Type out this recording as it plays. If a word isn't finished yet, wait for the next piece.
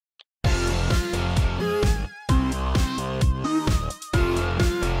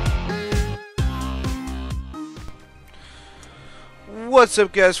What's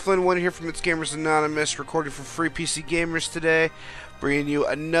up, guys? Flynn1 here from It's Gamers Anonymous, recording for FreePCGamers today, bringing you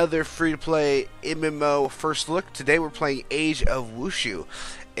another free-to-play MMO first look. Today we're playing Age of Wushu,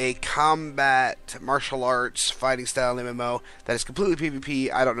 a combat martial arts fighting style MMO that is completely PvP.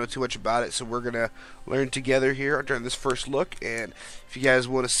 I don't know too much about it, so we're going to learn together here during this first look. And if you guys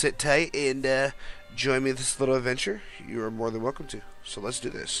want to sit tight and join me in this little adventure, you are more than welcome to. So let's do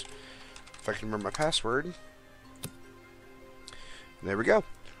this. If I can remember my password. There we go.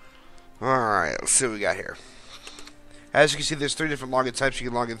 Alright, let's see what we got here. As you can see, there's 3 different login types. You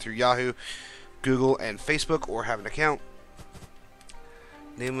can log in through Yahoo, Google, and Facebook, or have an account.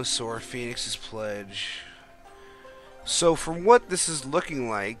 Nameless or Phoenix's Pledge. So from what this is looking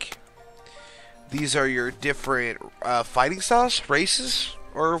like, these are your different fighting styles, races,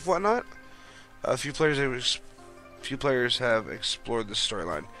 or whatnot. A few players have explored this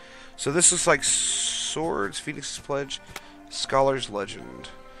storyline. So this looks like Swords, Phoenix's Pledge, Scholar's Legend.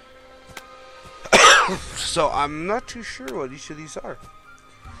 So I'm not too sure what each of these are.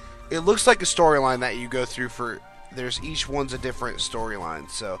 It looks like a storyline that you go through for. There's each one's a different storyline.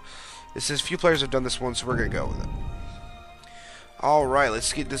 So it says few players have done this one, so we're gonna go with it. All right,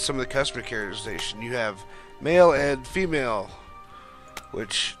 let's get to some of the customer characterization. You have male and female,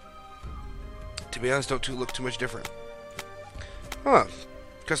 which, to be honest, don't look too much different. Huh?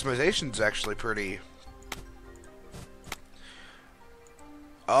 Customization's actually pretty.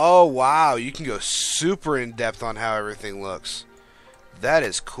 Oh, wow. You can go super in-depth on how everything looks. That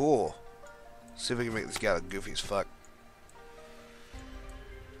is cool. See if we can make this guy look goofy as fuck.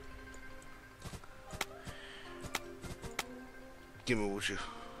 Give me a Wushu.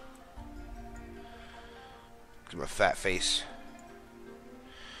 Give him a fat face.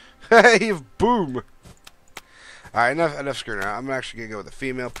 Hey, boom! Alright, enough screwing around. I'm actually going to go with the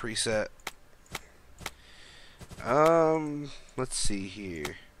female preset. Let's see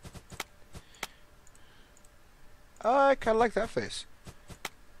here. I kind of like that face.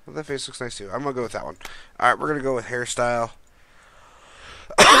 Well, that face looks nice too. I'm gonna go with that one. Alright, we're gonna go with hairstyle.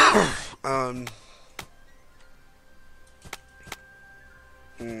 I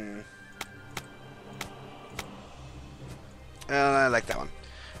like that one.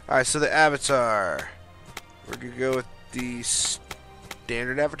 Alright, so the avatar. We're gonna go with the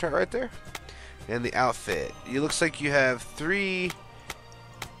standard avatar right there. And the outfit. It looks like you have 3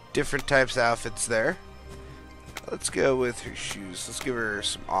 different types of outfits there. Let's go with her shoes. Let's give her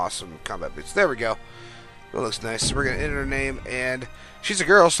some awesome combat boots. There we go. That looks nice. So we're going to enter her name, and she's a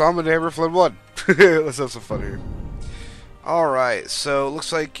girl, so I'm going to name her Flynn1. Let's have some fun here. Alright, so it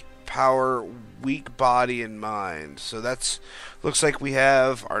looks like power, weak body, and mind. So that's, looks like we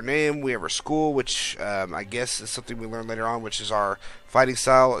have our name, we have our school, which I guess is something we learn later on, which is our fighting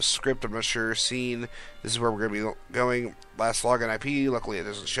style, a script, I'm not sure, scene. This is where we're going to be going. Last login IP, luckily it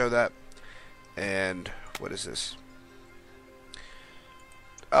doesn't show that. And what is this?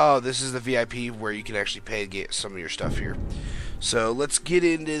 Oh, this is the VIP where you can actually pay to get some of your stuff here. So let's get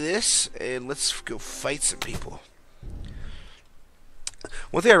into this and let's go fight some people.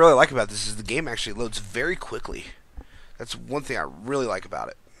 One thing I really like about this is the game actually loads very quickly. That's one thing I really like about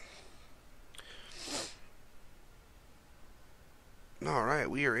it. Alright,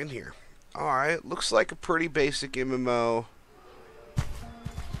 we are in here. Alright, looks like a pretty basic MMO.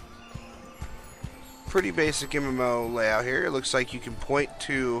 Pretty basic MMO layout here. It looks like you can point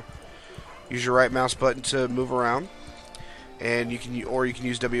to, use your right mouse button to move around, and you can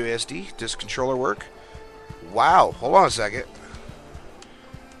use WASD. Does controller work? Wow, hold on a second.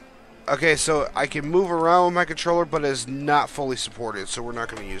 Okay, so I can move around with my controller, but it is not fully supported, so we're not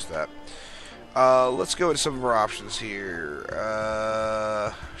going to use that. Let's go into some of our options here.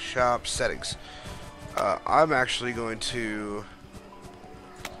 Shop settings. I'm actually going to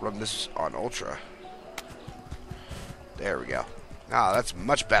run this on Ultra. There we go. Ah, that's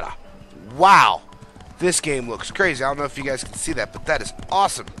much better. Wow! This game looks crazy. I don't know if you guys can see that, but that is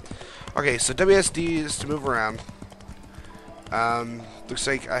awesome. Okay, so WSD is to move around. Looks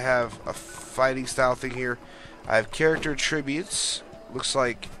like I have a fighting style thing here. I have character attributes. Looks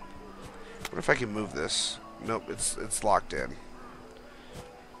like... What if I can move this? Nope, it's locked in.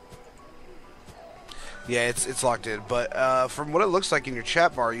 Yeah, it's locked in. But from what it looks like in your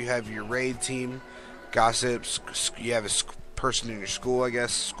chat bar, you have your raid team, gossips, you have a person in your school, I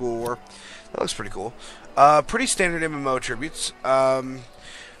guess, school war. That looks pretty cool. Pretty standard MMO attributes.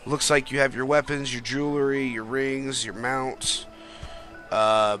 Looks like you have your weapons, your jewelry, your rings, your mounts,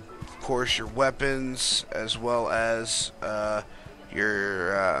 of course your weapons, as well as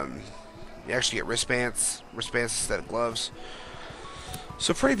your you actually get wristbands instead of gloves.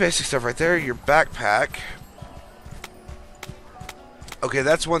 So pretty basic stuff right there. Your backpack. Okay,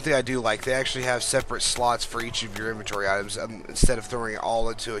 that's one thing I do like. They actually have separate slots for each of your inventory items instead of throwing it all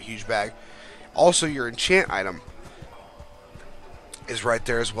into a huge bag. Also, your enchant item is right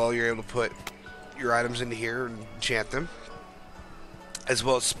there as well. You're able to put your items into here and enchant them, as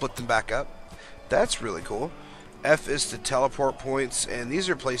well as split them back up. That's really cool. F is to teleport points, and these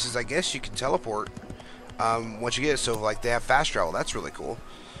are places I guess you can teleport once you get it. So, like, they have fast travel. That's really cool.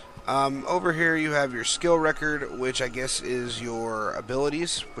 Over here you have your skill record, which I guess is your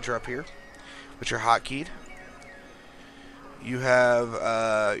abilities, which are up here, which are hotkeyed. You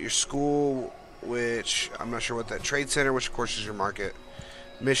have your school, which I'm not sure what that, trade center, which of course is your market.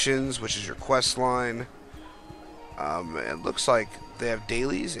 Missions, which is your quest line. It looks like they have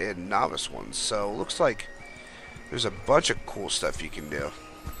dailies and novice ones, so it looks like there's a bunch of cool stuff you can do.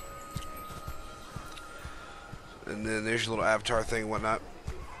 And then there's your little avatar thing and whatnot.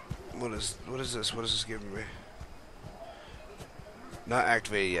 What is this? What is this giving me? Not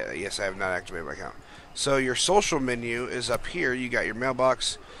activated yet. Yes, I have not activated my account. So your social menu is up here. You got your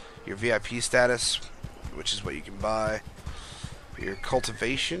mailbox, your VIP status, which is what you can buy. Your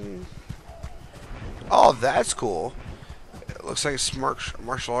cultivation. Oh, that's cool. It looks like a smart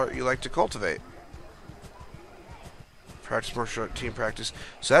martial art you like to cultivate. Practice martial art, team practice.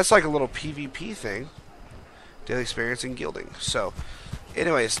 So that's like a little PvP thing. Daily experience and guilding. So,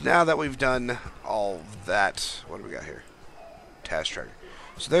 anyways, now that we've done all that, what do we got here? Task tracker.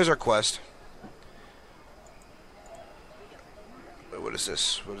 So there's our quest. Wait, what is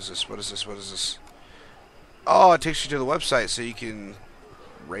this? What is this? What is this? What is this? Oh, it takes you to the website so you can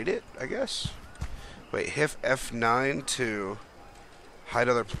rate it, I guess. Wait, hit F9 to hide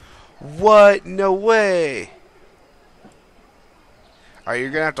other... What? No way! Alright, you're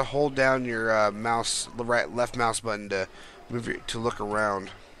gonna have to hold down your mouse, the left mouse button to move to look around.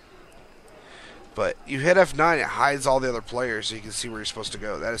 But you hit F9, it hides all the other players so you can see where you're supposed to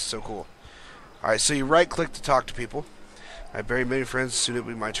go. That is so cool. Alright, so you right click to talk to people. I have very many friends, soon it'll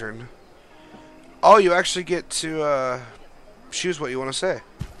be my turn. Oh, you actually get to choose what you want to say.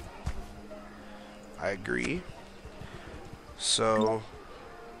 I agree. So,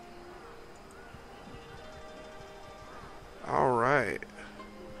 alright.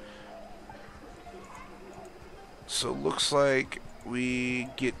 So looks like we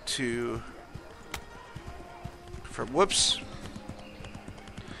get to whoops.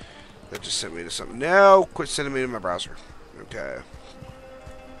 That just sent me to something. No, quit sending me to my browser. Okay.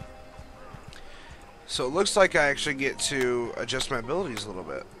 So it looks like I actually get to adjust my abilities a little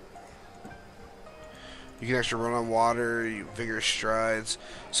bit. You can actually run on water, vigorous strides.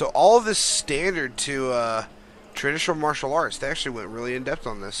 So all of this standard to traditional martial arts. They actually went really in depth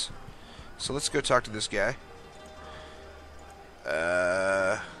on this. So let's go talk to this guy.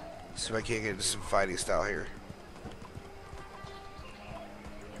 See if I can't get into some fighting style here.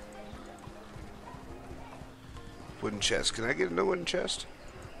 Wooden chest. Can I get into a wooden chest?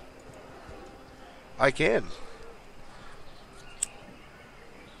 I can.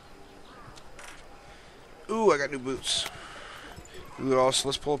 Ooh, I got new boots. Ooh, also,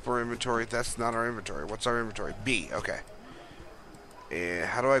 let's pull up our inventory. That's not our inventory. What's our inventory? B. Okay. And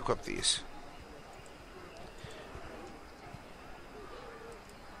how do I equip these?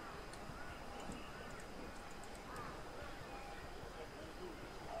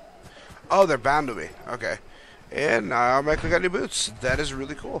 Oh, they're bound to me. Okay. And I automatically got new boots. That is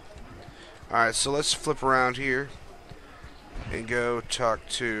really cool. Alright, so let's flip around here and go talk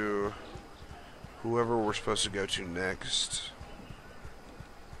to whoever we're supposed to go to next.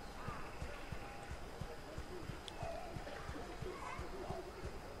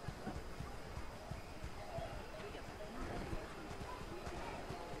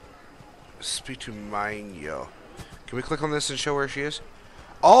 Speak to Mainyo. Can we click on this and show where she is?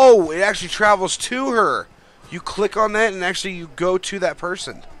 Oh, it actually travels to her. You click on that and actually you go to that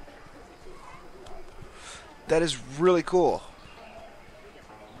person. That is really cool.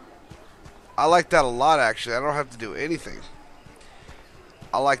 I like that a lot, actually. I don't have to do anything.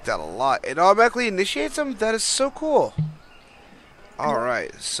 I like that a lot. It automatically initiates them? That is so cool.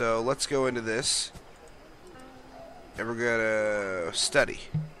 Alright, so let's go into this. And we're going to study.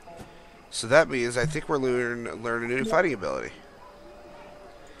 So that means I think we're learning a new fighting ability.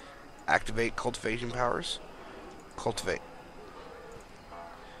 Activate cultivation powers. Cultivate.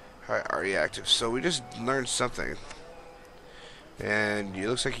 Alright, already active. So we just learned something. And it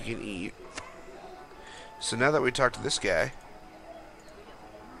looks like you can eat. So now that we talked to this guy.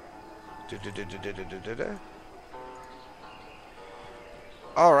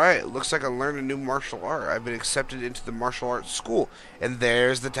 Alright, looks like I learned a new martial art. I've been accepted into the martial arts school. And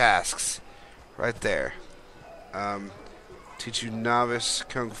there's the tasks. Right there. teach you novice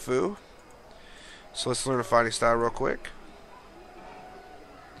kung fu. So let's learn a fighting style real quick.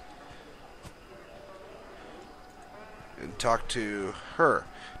 And talk to her.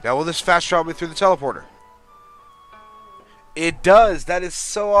 Now, will this fast travel me through the teleporter? It does. That is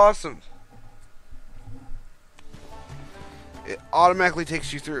so awesome. It automatically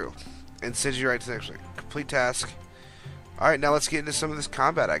takes you through and sends you right to the next one. Complete task. Alright, now let's get into some of this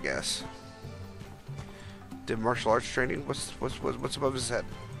combat, I guess. Did martial arts training? What's above his head?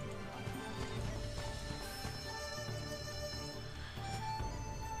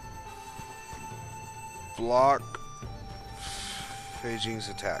 Block Beijing's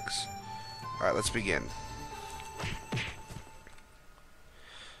attacks. Alright, let's begin.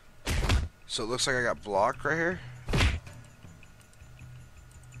 So it looks like I got blocked right here.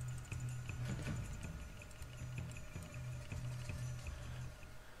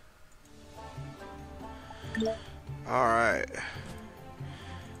 Alright.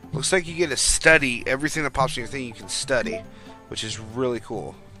 Looks like you get to study everything that pops in your thing you can study, which is really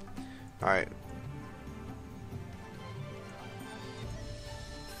cool. Alright.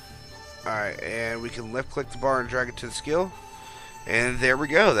 Alright, and we can left click the bar and drag it to the skill. And there we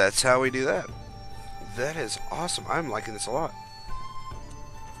go. That's how we do that. That is awesome. I'm liking this a lot.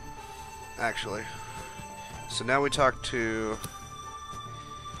 Actually. So now we talk to...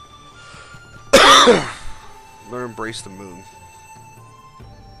 Learn Embrace the Moon.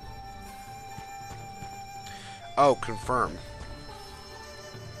 Oh, confirm.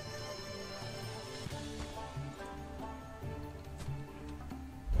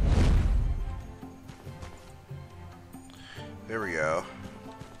 There we go.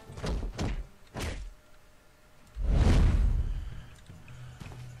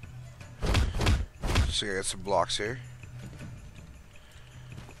 So I got some blocks here.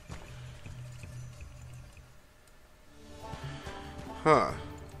 Huh.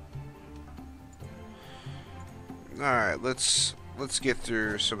 Alright, let's get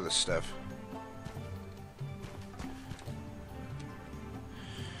through some of this stuff.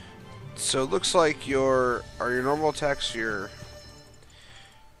 So it looks like your normal attacks your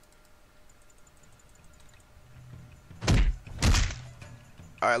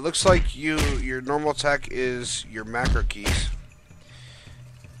Alright, looks like your normal attack is your macro keys.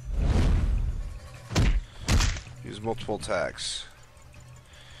 Use multiple attacks.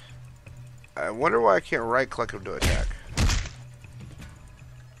 I wonder why I can't right click him to attack.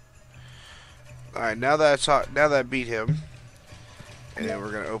 Alright, now that I beat him, and then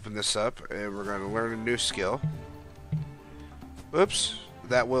we're gonna open this up and we're gonna learn a new skill. Oops,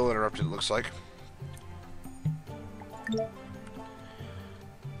 that will interrupted, it looks like.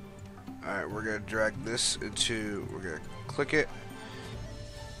 Alright, we're gonna drag this into, we're gonna click it.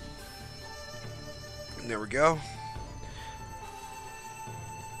 And there we go.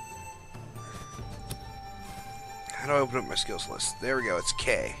 How do I open up my skills list? There we go, it's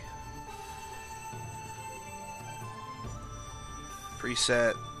K.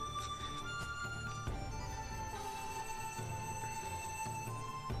 Preset.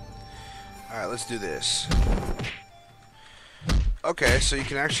 Alright, let's do this. Okay, so you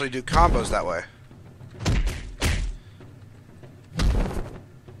can actually do combos that way.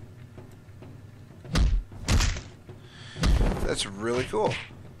 That's really cool.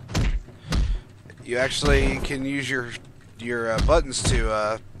 You actually can use your buttons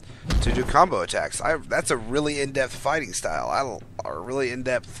to do combo attacks. That's a really in-depth fighting style. A really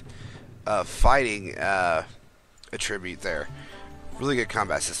in-depth fighting attribute there. Really good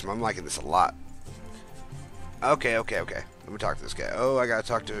combat system. I'm liking this a lot. Okay. Let me talk to this guy. Oh, I gotta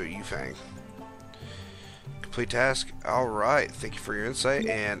talk to Yufang. Complete task. Alright, thank you for your insight,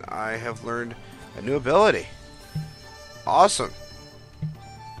 and I have learned a new ability. Awesome.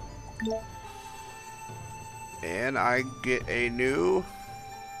 And I get a new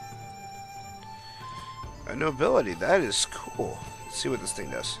ability. That is cool. Let's see what this thing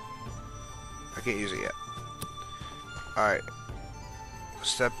does. I can't use it yet. Alright.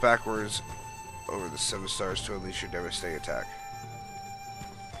 Step backwards over the 7 stars to unleash your devastating attack.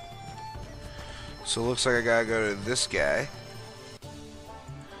 So it looks like I gotta go to this guy.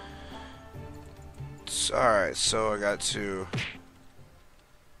 Alright, so I got to...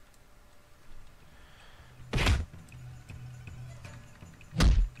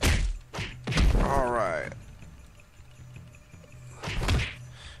 Alright.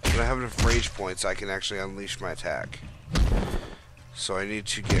 When I have enough rage points, I can actually unleash my attack. So I need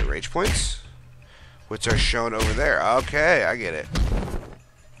to get rage points, which are shown over there. Okay, I get it.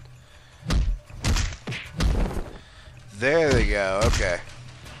 There they go. Okay.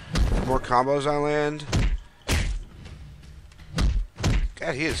 The more combos I land,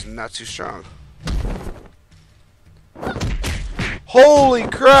 God, he is not too strong. Holy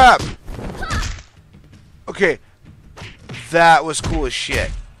crap! Okay, that was cool as shit.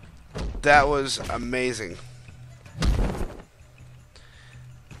 That was amazing.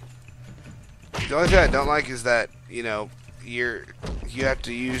 The only thing I don't like is that, you know, you have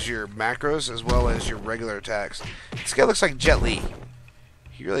to use your macros as well as your regular attacks. This guy looks like Jet Li.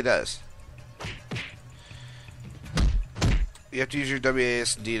 He really does. You have to use your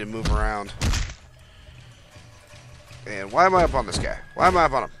WASD to move around. And why am I up on this guy? Why am I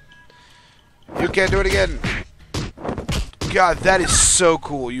up on him? You can't do it again. God, that is so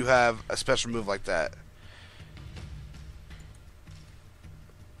cool. You have a special move like that.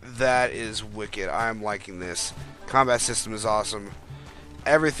 That is wicked. I'm liking this. Combat system is awesome.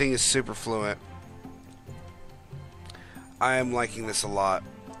 Everything is super fluent. I am liking this a lot.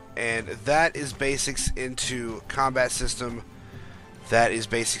 And that is basics into combat system. That is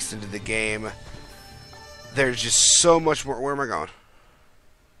basics into the game. There's just so much more. Where am I going?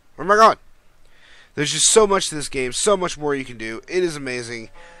 Where am I going? There's just so much to this game. So much more you can do. It is amazing.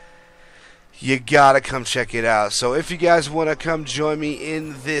 You gotta come check it out. So if you guys want to come join me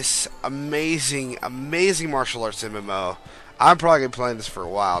in this amazing, amazing martial arts MMO, I'm probably going to be playing this for a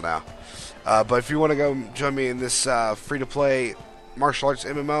while now. But if you want to go join me in this free-to-play martial arts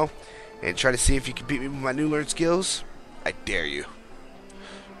MMO and try to see if you can beat me with my new learned skills, I dare you.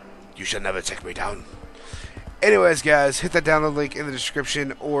 You shall never take me down. Anyways, guys, hit that download link in the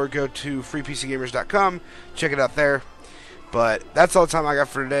description or go to FreePCGamers.com. Check it out there. But that's all the time I got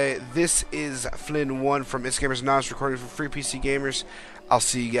for today. This is Flynn1 from It's Gamers Anonymous, recording for Free PC Gamers. I'll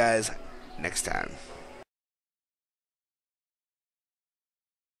see you guys next time.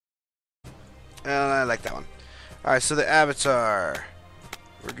 I like that one. Alright, so the avatar.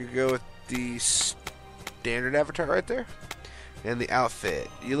 We're going to go with the standard avatar right there. And the outfit.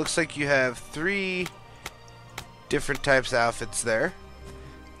 It looks like you have 3 different types of outfits there.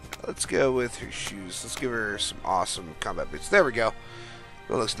 Let's go with her shoes. Let's give her some awesome combat boots. There we go.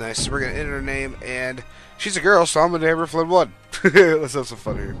 That looks nice. So we're going to enter her name, and she's a girl, so I'm going to name her Flynn1. Let's have some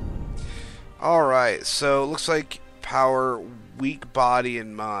fun here. Alright, so it looks like power, weak body,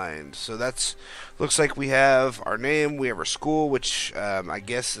 and mind. So that's, looks like we have our name, we have our school, which I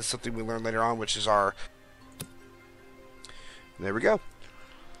guess is something we learn later on, which is our... There we go.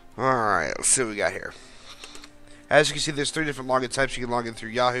 Alright, let's see what we got here. As you can see, there's 3 different login types. You can log in through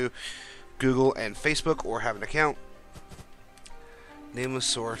Yahoo, Google, and Facebook, or have an account. Nameless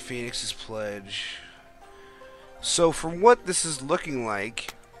Sword, Phoenix's Pledge. So, from what this is looking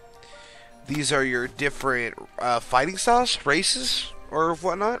like, these are your different fighting styles, races, or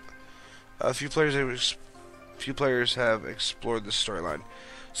whatnot. A few players have explored this storyline.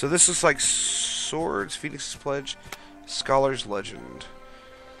 So this looks like Swords, Phoenix's Pledge, Scholar's Legend.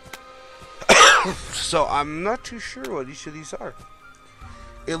 So I'm not too sure what each of these are.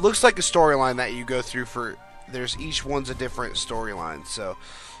 It looks like a storyline that you go through for. There's each one's a different storyline. So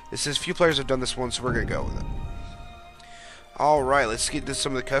it says few players have done this one, so we're gonna go with it. All right, let's get to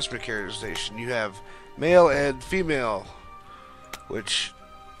some of the customer characterization. You have male and female, which,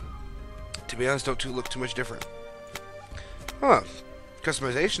 to be honest, don't look too much different. Huh?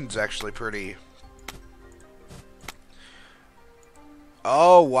 Customization's actually pretty.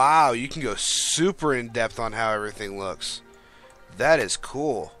 Oh, wow. You can go super in-depth on how everything looks. That is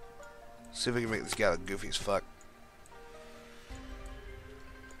cool. Let's see if we can make this guy look goofy as fuck.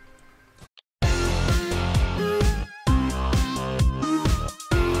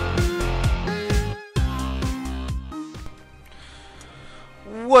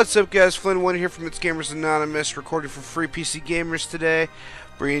 What's up, guys? Flynn1 here from It's Gamers Anonymous, recording for Free PC Gamers today,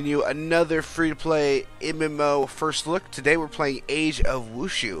 bringing you another free-to-play MMO first look. Today we're playing Age of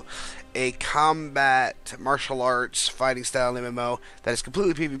Wushu, a combat martial arts fighting style MMO that is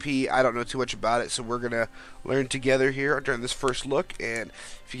completely PvP. I don't know too much about it, so we're going to learn together here during this first look. And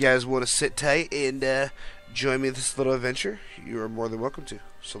if you guys want to sit tight and join me in this little adventure, you are more than welcome to.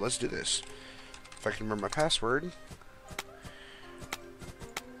 So let's do this. If I can remember my password.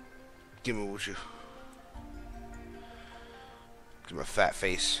 Give me Wushu. Give me a fat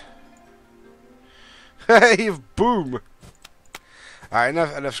face. Hey, boom! Alright,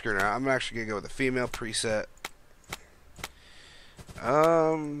 enough screwing around. I'm actually gonna go with a female preset.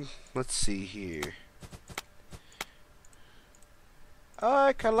 Let's see here. Oh,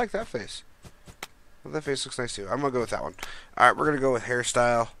 I kinda like that face. Well, that face looks nice too. I'm gonna go with that one. Alright, we're gonna go with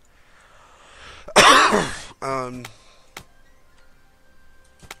hairstyle.